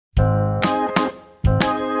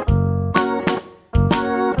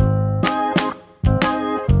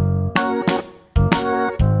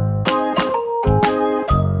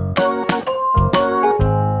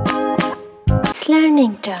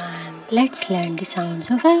Morning time. Let's learn the sounds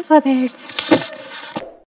of alphabets.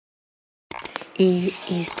 A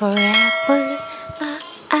is for apple.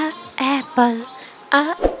 Apple.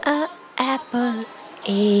 Apple.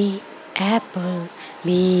 A apple.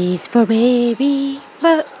 B is for baby.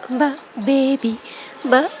 Baby.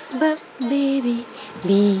 Baby.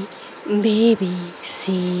 B baby.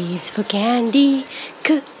 C is for candy.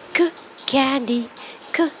 Candy.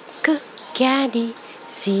 Candy.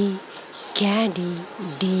 C candy.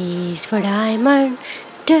 D is for diamond.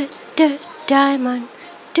 Diamond.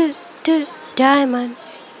 Diamond.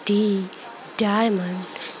 D diamond.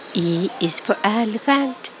 E is for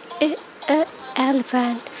elephant.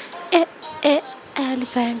 Elephant.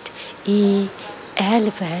 Elephant. E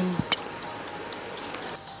elephant.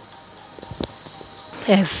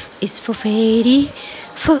 F is for fairy.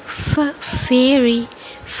 Fairy.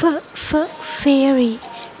 Fairy.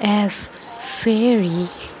 F fairy.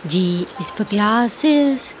 G is for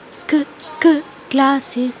glasses.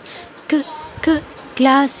 Glasses.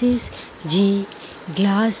 Glasses. G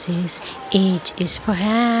glasses. H is for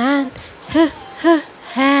hand.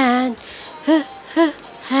 Hand.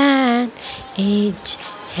 Hand. H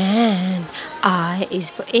hand. I is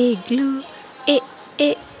for igloo.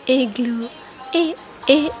 Igloo.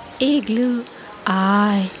 Igloo.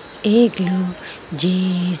 I igloo. J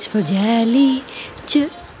is for jelly.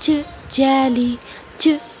 Jelly.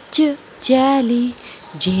 Jelly.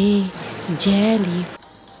 J jelly.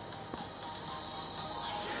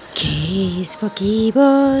 K is for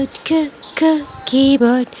keyboard.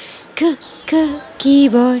 Keyboard.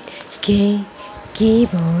 Keyboard. K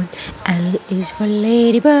keyboard. L is for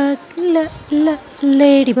ladybug.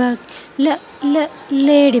 Ladybug.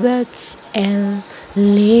 Ladybug. L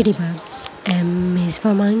ladybug. M is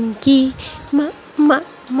for monkey.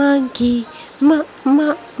 Monkey.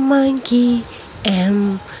 Monkey.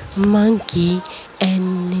 M monkey.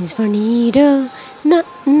 N is for needle.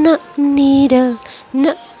 Needle.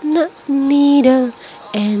 Needle.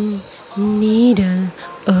 N needle.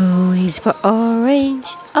 O is for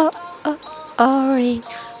orange. Orange.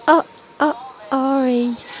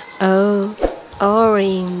 Orange. O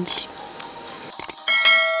orange.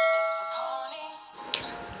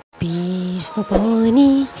 P is for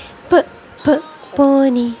pony.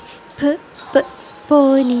 Pony.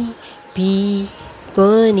 Pony. P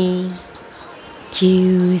pony. Q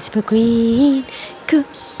is for queen.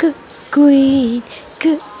 Queen.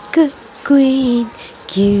 Queen.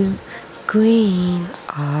 Q queen.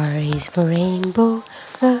 R is for rainbow.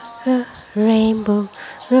 Rainbow.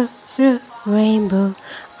 Rainbow.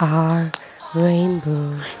 R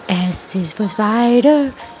rainbow. S is for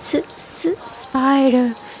spider.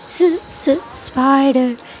 Spider.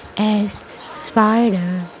 Spider. S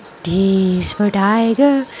spider. T is for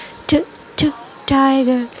tiger.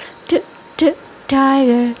 Tiger.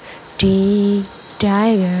 Tiger. T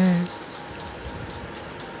tiger.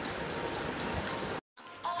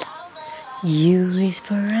 U is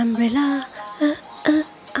for umbrella.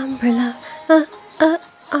 Umbrella.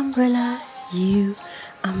 Umbrella. U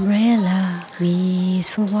umbrella. V is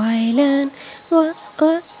for violin.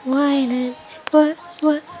 Violin.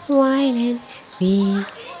 Violin. V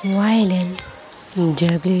violin.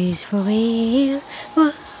 W is for whale.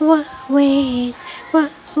 Whale.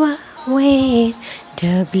 Whale.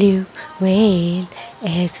 W whale.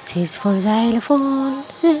 X is for xylophone.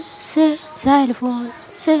 Xylophone.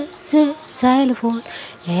 Xylophone.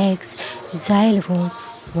 X xylophone.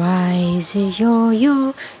 Y is a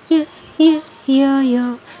yo-yo.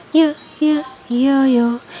 Yo-yo.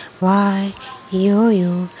 Yo-yo. Y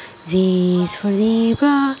yo-yo. Z is for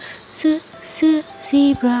zebra.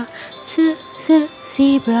 Zebra.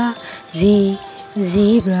 Zebra. Z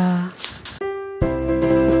zebra.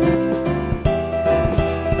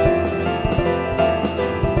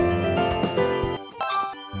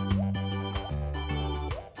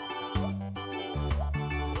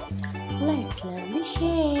 Let's learn the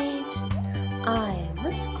shapes. I am a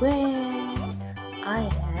square. I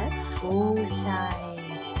have 4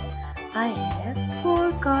 sides. I have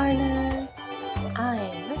 4 corners. I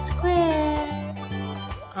am a square.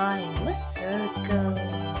 I am a circle.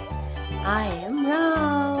 I am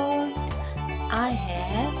round. I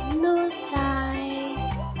have no sides.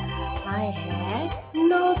 I have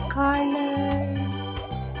no corners.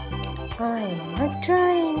 I am a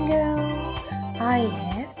triangle. I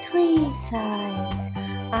have 3 sides.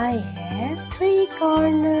 I have 3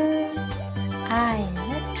 corners. I am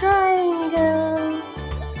a triangle.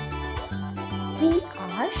 We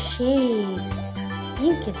are shapes.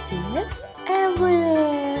 You can see us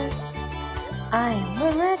everywhere. I am a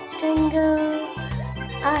rectangle.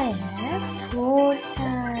 I have 4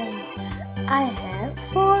 sides. I have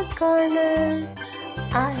corners.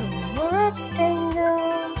 I am a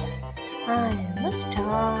rectangle. I am a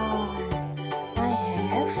star. I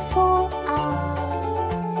have 4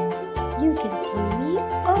 arms. You can see me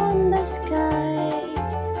on the sky.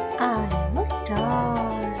 I am a star.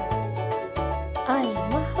 I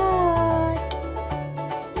am a heart.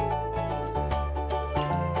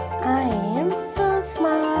 I am so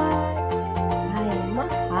smart. I am a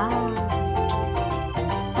heart.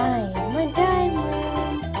 I am a diamond.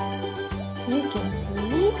 You can see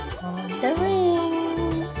me on the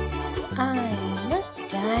ring. I am a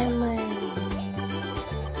diamond.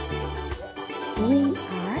 We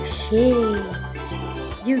are shapes.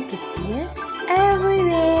 You can see us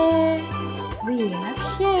everywhere. We are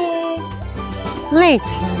shapes.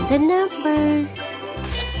 Let's learn the numbers.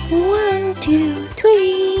 1, 2,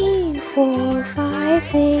 3, 4, 5,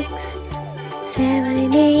 6,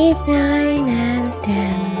 7, 8, 9, and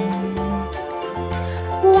 10.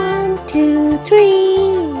 1, 2,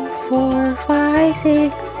 3, 4, 5,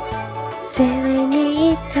 6, 7,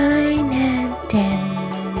 8, 9, and 10.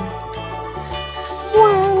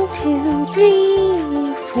 1, 2,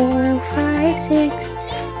 3, 4, 5, 6,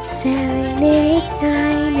 7, 8,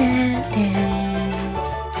 9, and 10.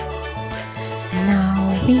 Now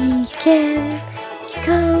we can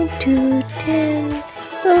count to 10.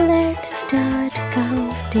 Let's start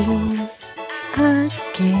counting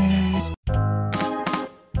again.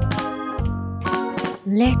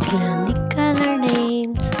 Let's learn the color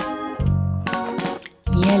names.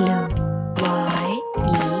 Yellow,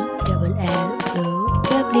 Y-E-L-L-O-W,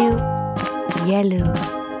 yellow.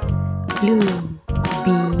 Blue,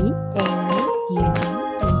 B-L-U-E,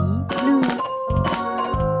 blue.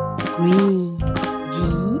 Green,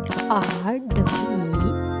 G-R-E-E-N,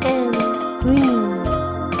 green.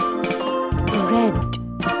 Red,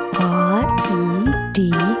 R-E-D,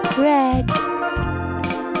 red.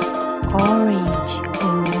 Orange,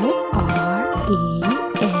 O-R-A-N-G-E,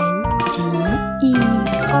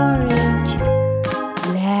 orange.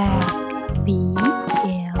 Black, B-L-A-C-K,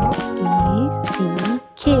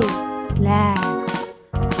 black.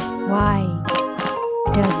 White,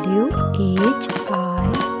 W-H-I-T-E,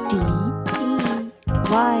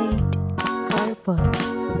 white. Purple,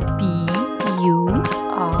 P-U-R-P-L-E,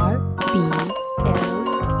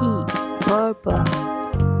 purple.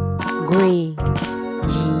 Gray,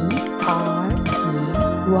 G-R-E-Y,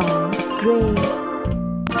 gray.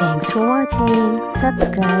 Thanks for watching.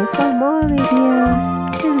 Subscribe for more videos.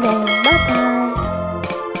 Till then, bye-bye.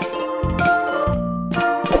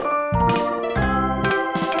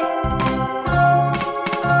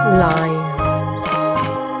 Lion,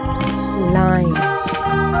 lion.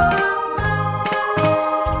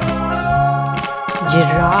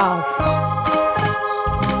 Giraffe,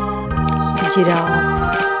 giraffe.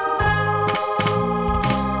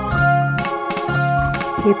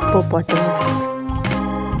 Hippopotamus,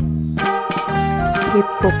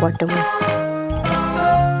 hippopotamus.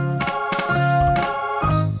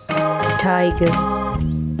 Tiger,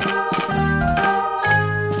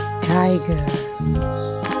 tiger.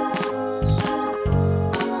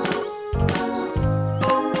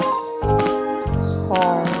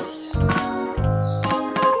 Horse,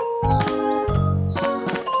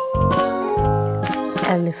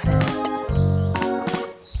 elephant,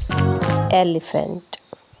 elephant.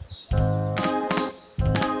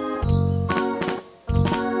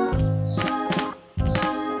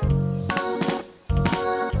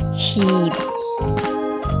 Sheep,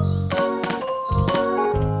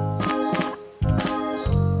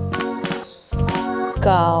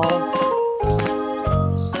 cow,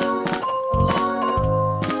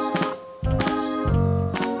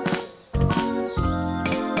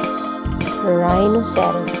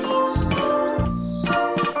 rhinoceros,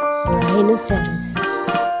 rhinoceros.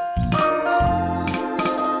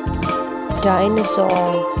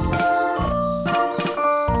 Dinosaur,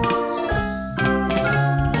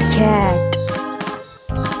 cat,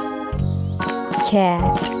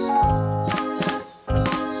 cat.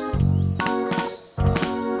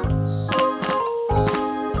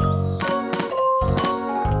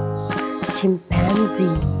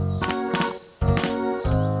 Chimpanzee,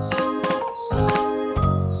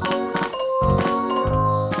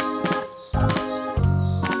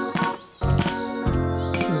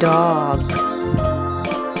 dog,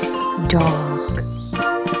 dog.